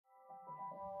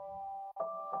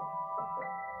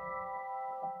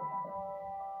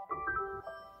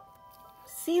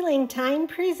Ceiling Time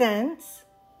presents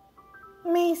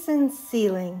Mason's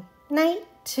Ceiling, Night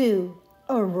 2,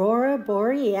 Aurora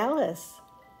Borealis,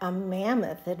 a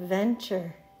Mammoth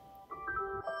Adventure.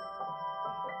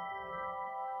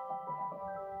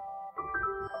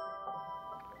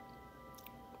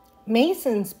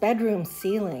 Mason's bedroom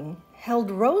ceiling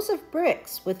held rows of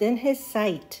bricks within his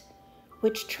sight,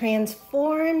 which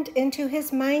transformed into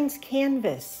his mind's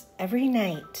canvas every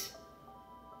night.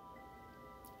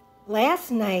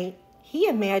 Last night, he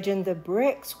imagined the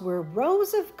bricks were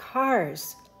rows of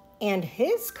cars, and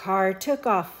his car took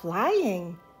off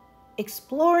flying,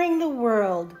 exploring the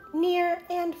world near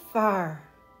and far.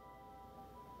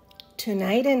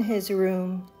 Tonight in his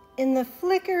room, in the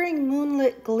flickering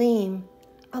moonlit gleam,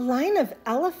 a line of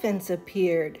elephants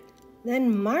appeared,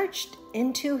 then marched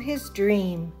into his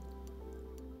dream.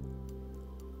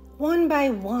 One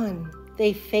by one,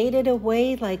 they faded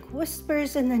away like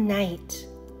whispers in the night.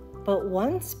 But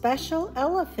one special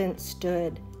elephant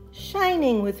stood,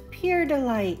 shining with pure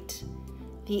delight.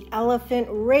 The elephant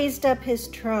raised up his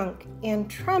trunk and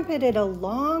trumpeted a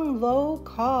long, low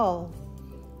call,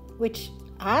 which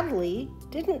oddly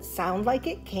didn't sound like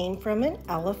it came from an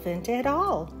elephant at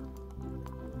all.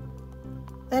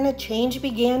 Then a change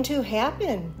began to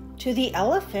happen to the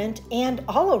elephant and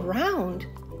all around.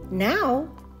 Now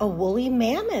a woolly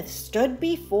mammoth stood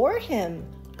before him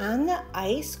on the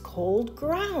ice-cold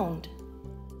ground.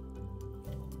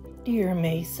 "Dear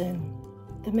Mason,"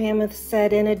 the mammoth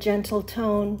said in a gentle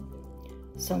tone,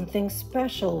 "something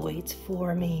special waits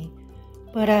for me,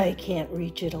 but I can't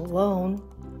reach it alone.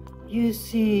 You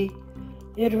see,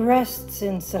 it rests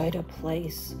inside a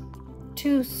place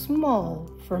too small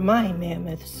for my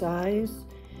mammoth size.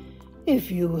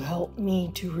 If you help me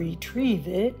to retrieve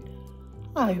it,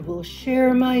 I will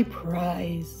share my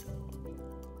prize."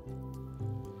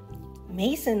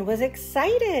 Mason was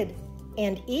excited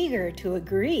and eager to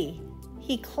agree.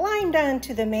 He climbed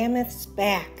onto the mammoth's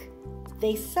back.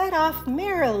 They set off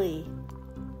merrily.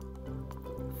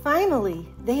 Finally,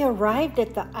 they arrived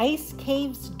at the ice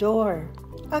cave's door,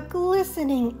 a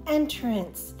glistening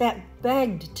entrance that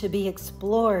begged to be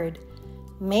explored.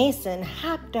 Mason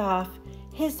hopped off,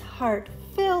 his heart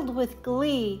filled with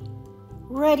glee,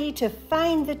 ready to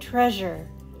find the treasure,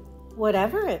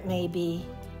 whatever it may be.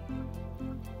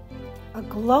 A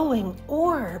glowing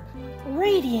orb,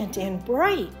 radiant and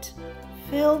bright,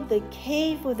 filled the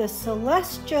cave with a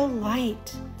celestial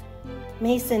light.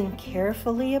 Mason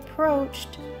carefully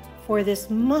approached, for this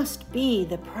must be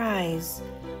the prize.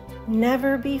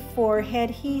 Never before had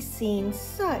he seen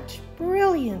such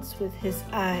brilliance with his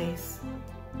eyes.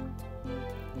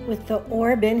 With the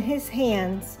orb in his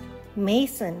hands,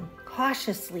 Mason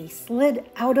cautiously slid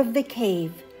out of the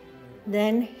cave,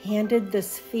 then handed the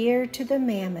sphere to the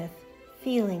mammoth,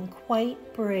 feeling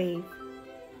quite brave.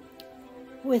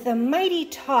 With a mighty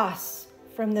toss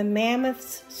from the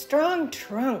mammoth's strong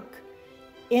trunk,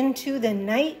 into the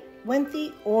night went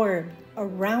the orb, a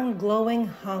round glowing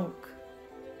hunk.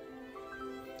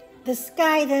 The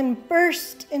sky then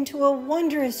burst into a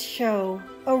wondrous show.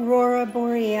 Aurora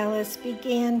Borealis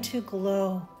began to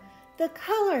glow. The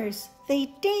colors,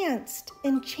 they danced,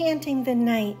 enchanting the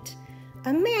night.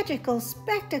 A magical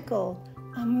spectacle,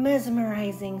 a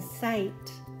mesmerizing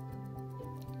sight.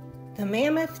 The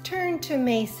mammoth turned to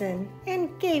Mason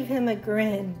and gave him a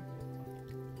grin.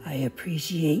 "I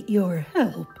appreciate your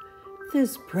help.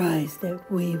 This prize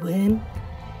that we win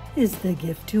is the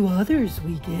gift to others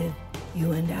we give,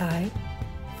 you and I,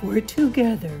 for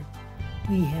together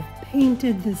we have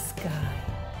painted the sky."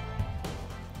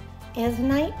 As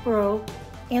night broke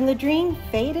and the dream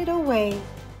faded away,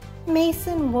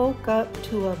 Mason woke up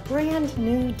to a brand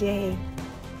new day.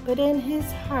 But in his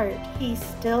heart, he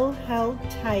still held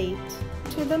tight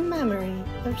to the memory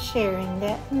of sharing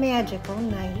that magical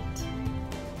night.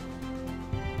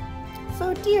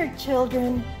 So, dear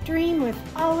children, dream with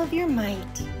all of your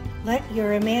might. Let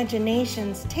your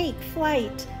imaginations take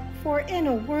flight, for in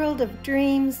a world of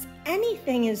dreams,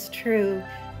 anything is true.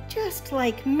 Just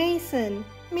like Mason,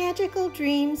 magical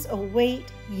dreams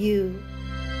await you.